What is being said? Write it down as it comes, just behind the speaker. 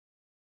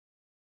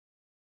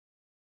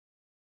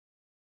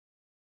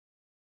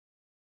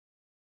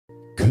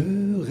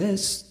Que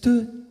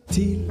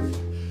reste-t-il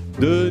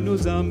de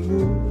nos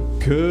amours?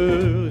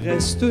 Que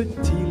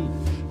reste-t-il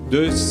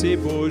de ces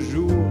beaux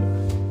jours?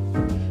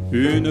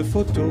 Une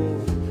photo,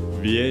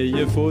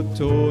 vieille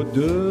photo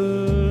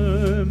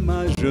de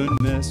ma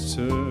jeunesse.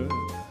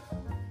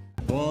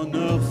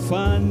 Bonheur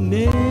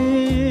fané,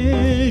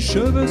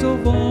 cheveux au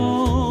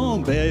vent,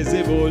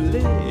 baisers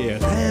volés,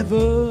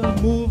 rêves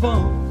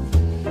mouvants.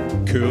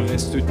 Que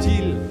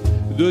reste-t-il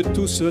de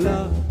tout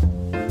cela?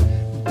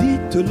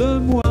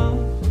 Dites-le-moi.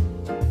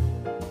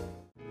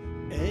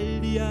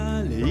 El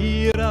día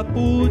irá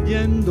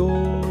pudiendo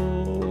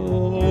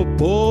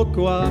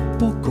poco a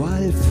poco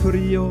al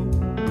frío.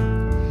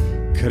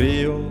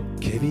 Creo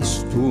que he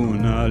visto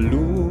una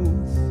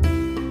luz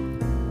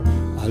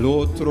al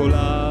otro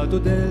lado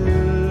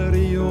del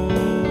río.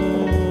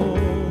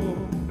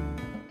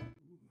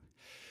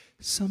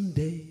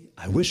 Someday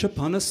I wish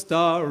upon a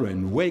star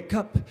and wake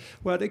up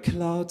where the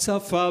clouds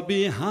are far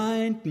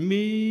behind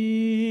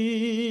me.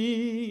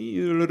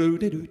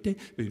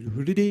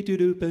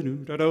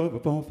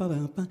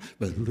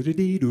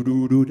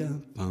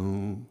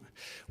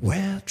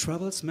 Where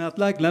troubles melt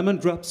like lemon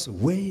drops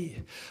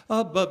way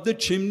above the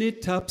chimney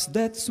tops,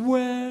 that's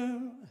where.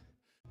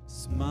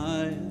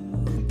 Smile,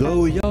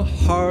 though your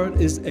heart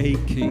is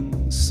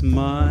aching.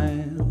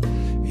 Smile,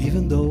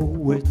 even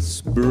though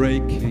it's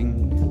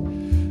breaking.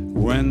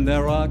 When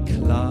there are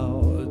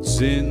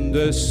clouds in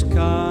the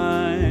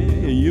sky,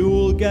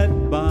 you'll get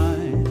by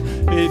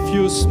if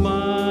you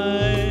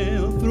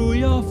smile through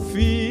your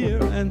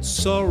fear and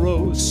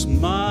sorrow.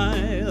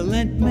 Smile,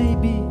 and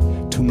maybe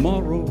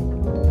tomorrow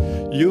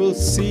you'll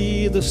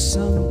see the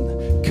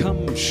sun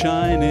come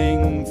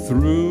shining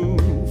through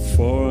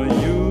for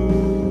you.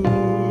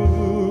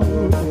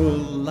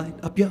 Light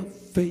up your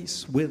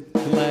face with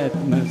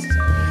gladness,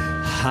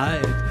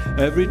 hide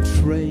every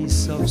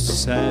trace of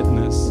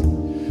sadness.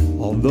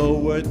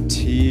 Although a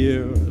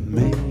tear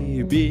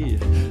may be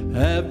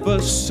ever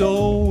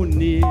so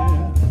near,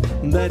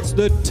 that's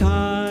the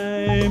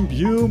time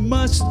you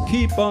must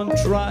keep on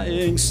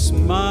trying.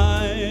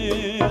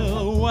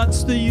 Smile,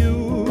 what's the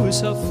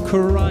use of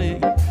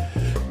crying?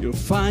 You'll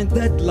find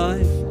that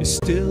life is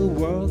still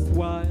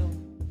worthwhile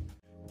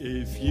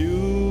if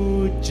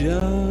you just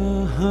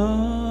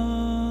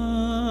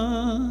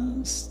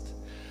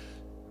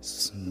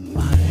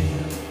smile.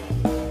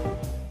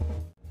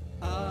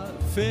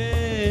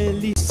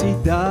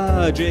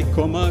 Felicidade é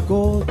como a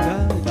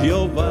gota de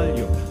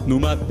orvalho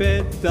numa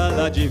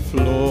pétala de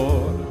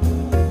flor.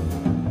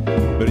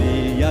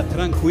 Brilha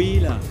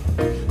tranquila,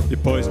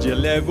 depois de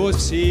leve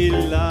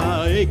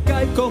oscila e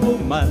cai como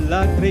uma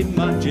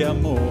lágrima de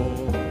amor.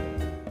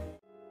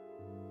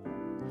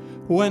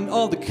 When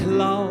all the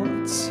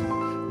clouds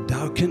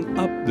darken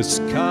up the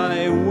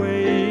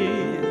skyway,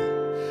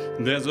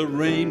 there's a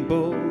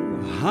rainbow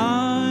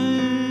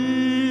highway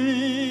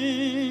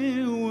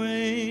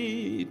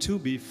to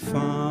be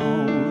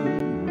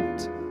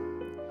found.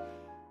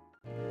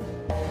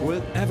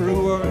 With every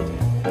word,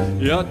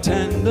 your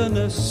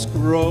tenderness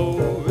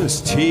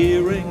grows,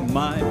 tearing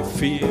my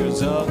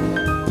fears apart.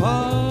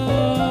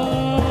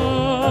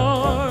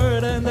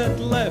 And that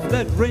laugh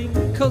that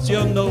wrinkles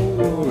your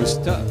nose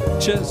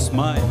touches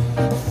my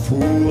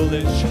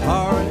foolish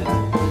heart.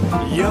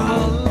 You're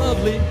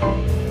lovely,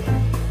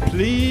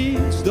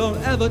 please don't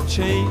ever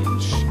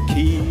change.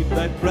 Keep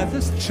that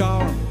breathless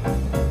charm.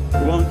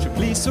 Won't you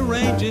please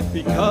arrange it,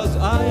 because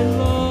I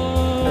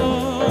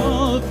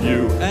love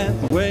you and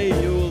the way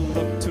you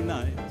look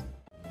tonight.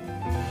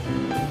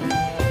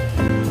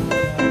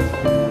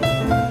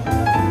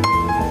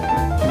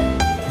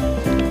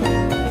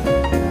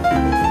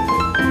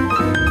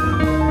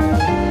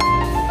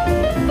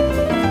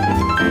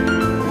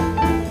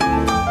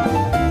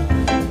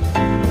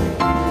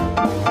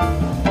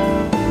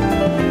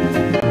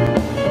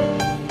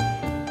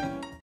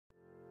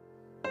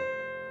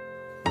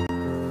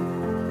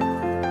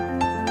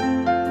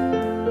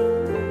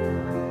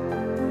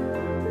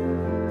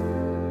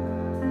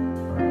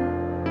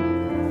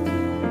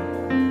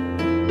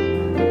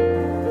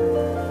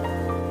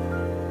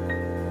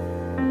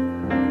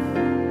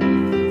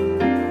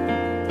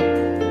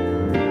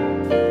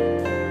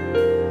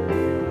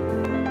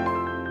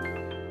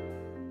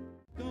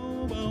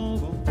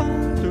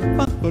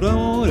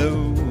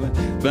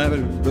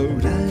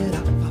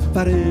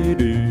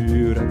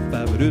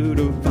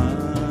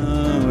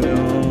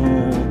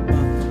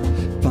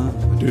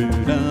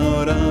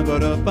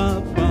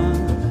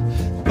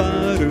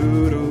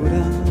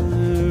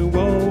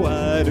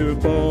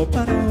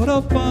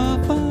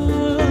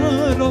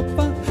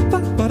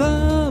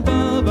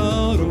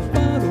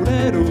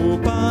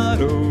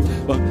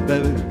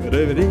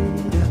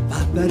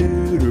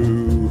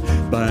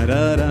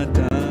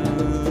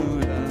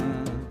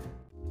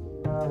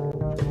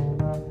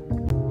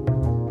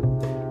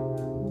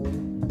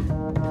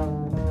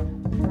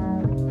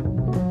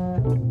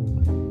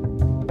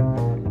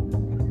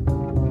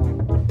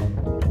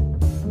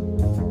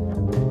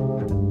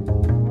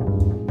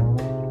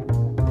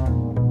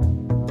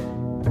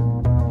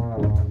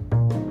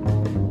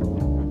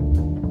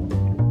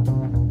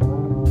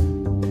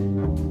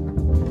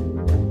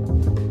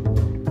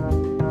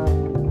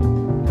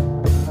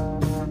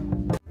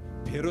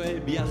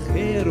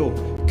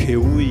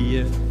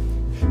 lui,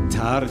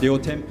 tardi o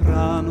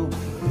temprano,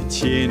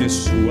 tiene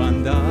su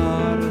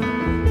andar,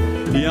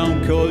 y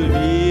aunque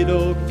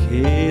olvido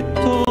que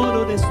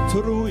todo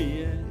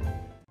destruye.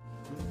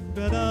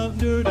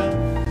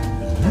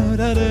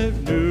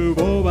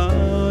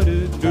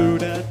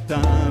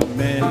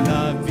 Mais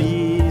la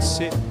vie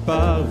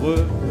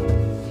sépare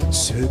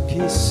ceux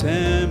qui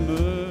s'aiment.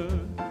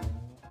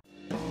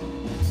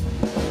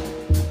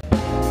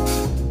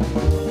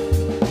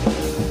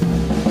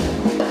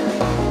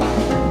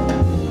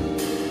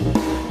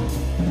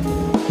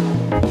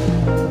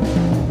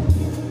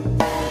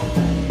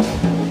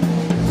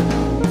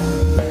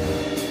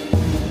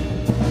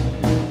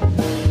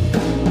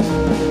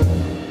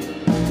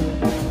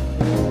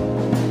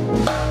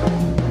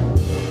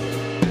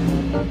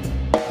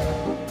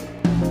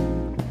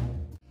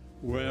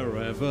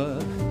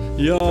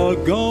 You're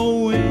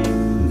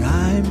going,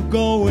 I'm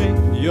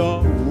going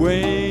your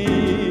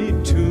way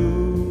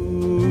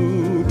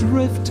too.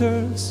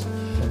 Drifters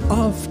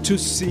off to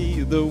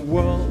see the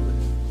world.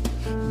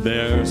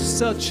 There's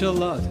such a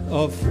lot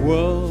of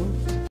world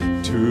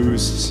to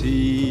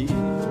see.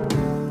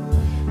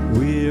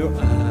 We're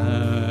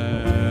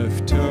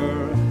after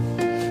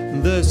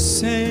the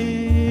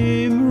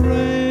same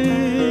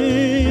rainbows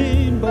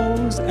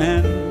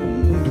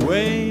and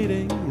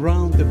waiting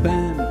round the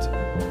bend.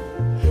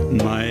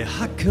 My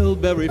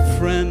huckleberry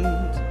friend,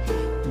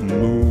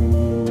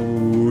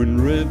 Moon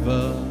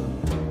River.